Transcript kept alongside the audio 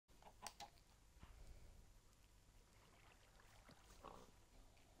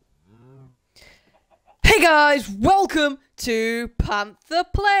Hey guys, welcome to Panther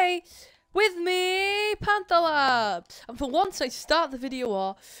Play with me, Panther Lab. And for once I start the video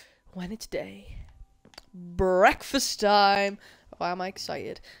off when it's day. Breakfast time. Why am I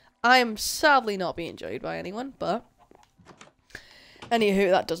excited? I am sadly not being joined by anyone, but anywho,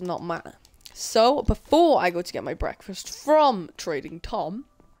 that does not matter. So, before I go to get my breakfast from Trading Tom,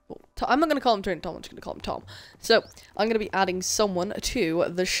 I'm not going to call him Trading Tom, I'm just going to call him Tom. So, I'm going to be adding someone to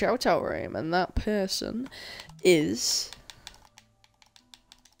the shout-out room, and that person is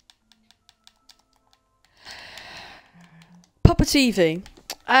Papa TV.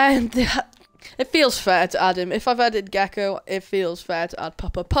 And it feels fair to add him. If I've added Gecko, it feels fair to add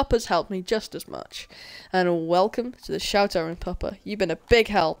Papa. Papa's helped me just as much. And welcome to the shout-out room, Papa. You've been a big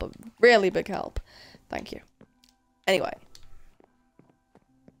help, a really big help. Thank you. Anyway.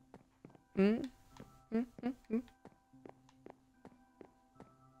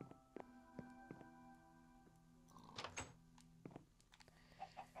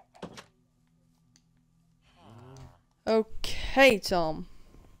 Okay, Tom.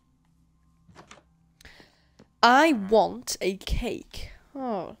 I want a cake.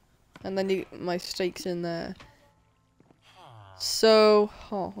 Oh, and then my steak's in there. So,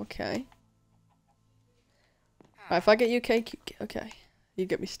 oh, okay. Right, if I get you a cake, okay. You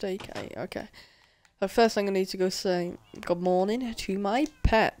get me steak, okay. But first I'm gonna need to go say good morning to my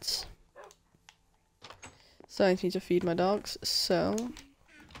pets. So I need to feed my dogs, so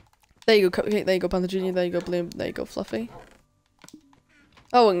there you go, Cupcake, there you go Panther Jr., there you go Bloom, there you go Fluffy.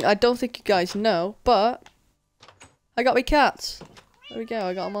 Oh, and I don't think you guys know, but I got my cats. There we go,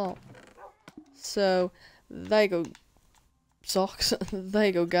 I got them all. So, there you go Socks, there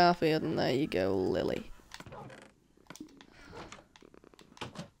you go Garfield, and there you go Lily.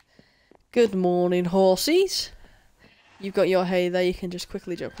 Good morning, horsies. You've got your hay there, you can just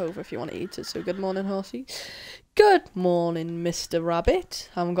quickly jump over if you want to eat it. So, good morning, horsies. Good morning, Mr. Rabbit.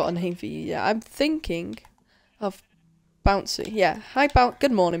 I haven't got a name for you yet. I'm thinking of Bouncy. Yeah, hi,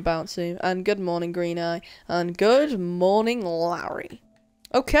 good morning, Bouncy. And good morning, Green Eye. And good morning, Larry.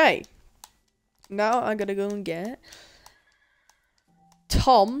 Okay. Now I'm going to go and get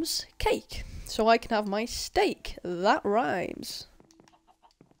Tom's cake. So I can have my steak. That rhymes.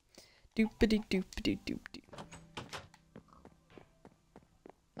 Doopity doopity doopity.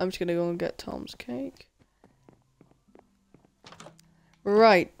 I'm just gonna go and get Tom's cake.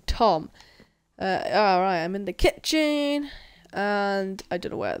 Right, Tom. Alright, I'm in the kitchen. And I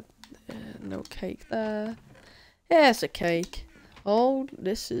don't know where. No cake there. Here's a cake. Oh,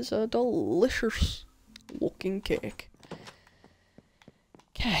 this is a delicious looking cake.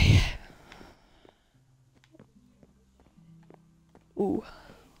 Okay. Ooh.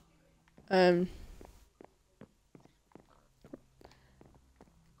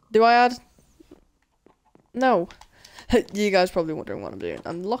 Do I add? No. You guys probably wondering what I'm doing.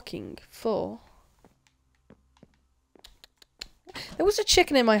 I'm looking for. There was a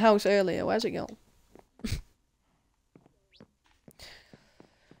chicken in my house earlier. Where's it gone?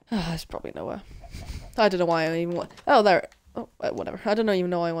 It's probably nowhere. I don't know why I even want. Oh, there. Oh, whatever. I don't even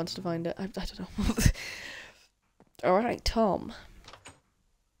know why I wanted to find it. I don't know. Alright, Tom.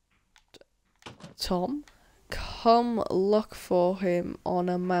 Tom, come look for him on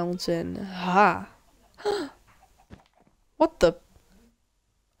a mountain. Ha! What the?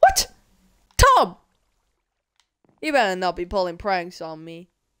 What? Tom! You better not be pulling pranks on me.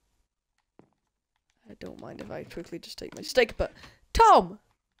 I don't mind if I quickly just take my steak, but Tom,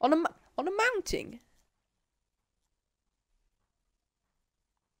 on a mountain.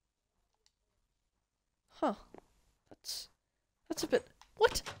 Huh? That's a bit.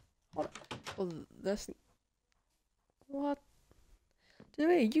 What? Well, that's what? Do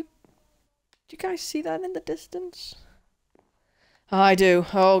you guys see that in the distance? I do.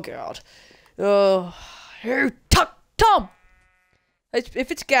 Oh god. Oh, Tom. If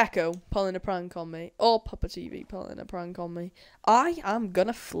it's Gecko pulling a prank on me, or Papa TV pulling a prank on me, I am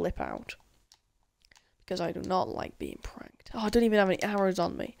gonna flip out because I do not like being pranked. Oh, I don't even have any arrows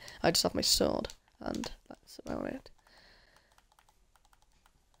on me. I just have my sword, and that's about it.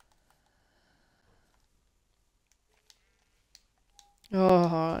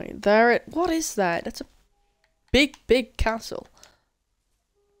 Oh, there it. What is that? That's a big castle.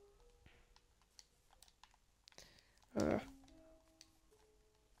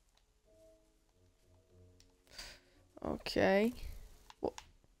 Okay. What?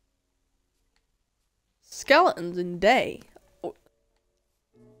 Skeletons in day. What?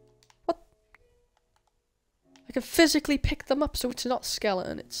 I can physically pick them up, so it's not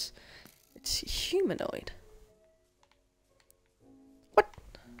skeleton. It's humanoid. What?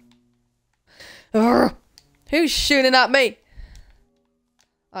 Urgh. Who's shooting at me?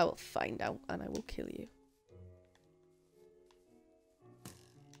 I will find out and I will kill you.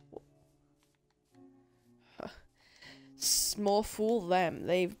 Small fool them.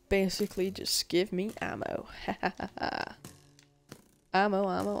 They've basically just give me ammo.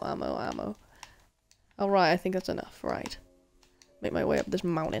 Ammo. Alright, I think that's enough. Right. Make my way up this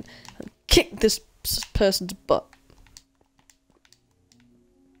mountain and kick this person's butt.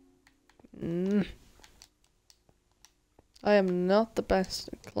 I am not the best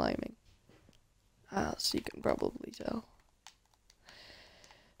at climbing, as you can probably tell.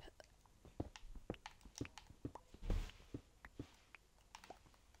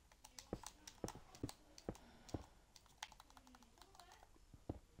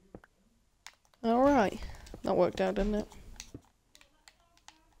 Alright. That worked out, didn't it?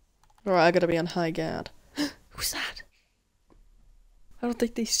 Alright, I gotta be on high guard. Who's that? I don't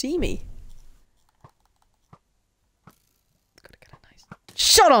think they see me. Gotta get a nice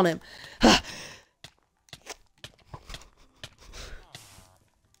shot on him!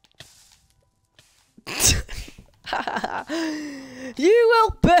 You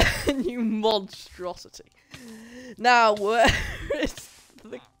will burn, you monstrosity. Now, where is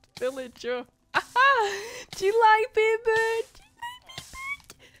the villager? Do you like being burned?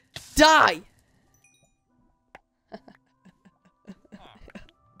 Die!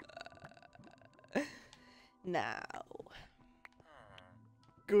 Now.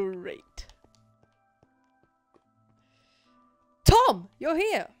 Great. Tom, you're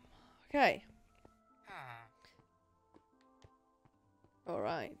here. Okay.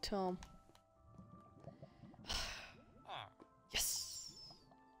 Alright, Tom. Yes.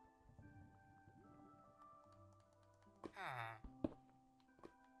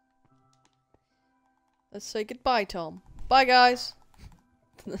 Let's say goodbye, Tom. Bye, guys.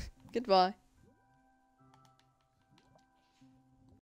 Goodbye.